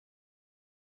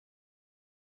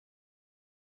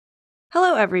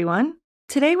Hello, everyone.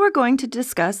 Today we're going to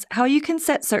discuss how you can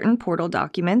set certain portal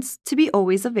documents to be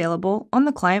always available on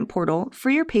the client portal for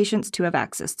your patients to have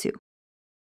access to.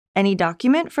 Any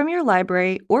document from your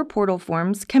library or portal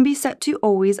forms can be set to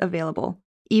always available,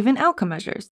 even outcome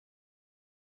measures.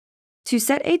 To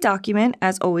set a document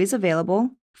as always available,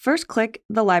 first click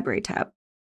the Library tab,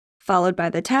 followed by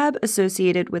the tab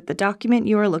associated with the document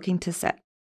you are looking to set: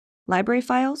 Library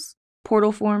Files,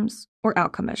 Portal Forms, or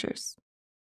Outcome Measures.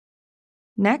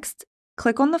 Next,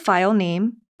 click on the file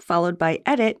name, followed by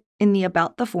Edit in the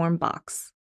About the Form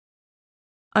box.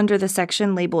 Under the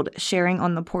section labeled Sharing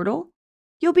on the Portal,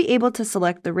 you'll be able to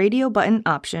select the radio button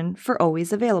option for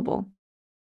Always Available.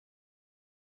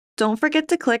 Don't forget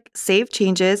to click Save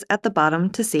Changes at the bottom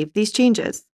to save these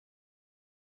changes.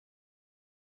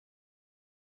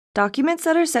 Documents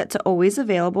that are set to Always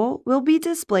Available will be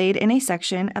displayed in a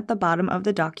section at the bottom of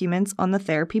the documents on the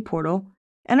therapy portal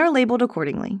and are labeled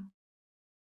accordingly.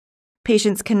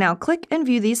 Patients can now click and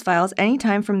view these files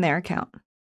anytime from their account.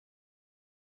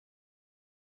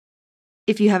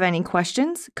 If you have any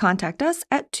questions, contact us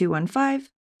at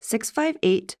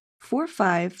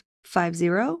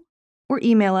 215-658-4550 or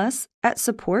email us at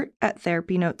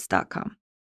support@therapynotes.com.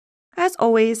 As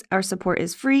always, our support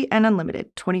is free and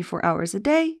unlimited, 24 hours a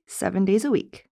day, 7 days a week.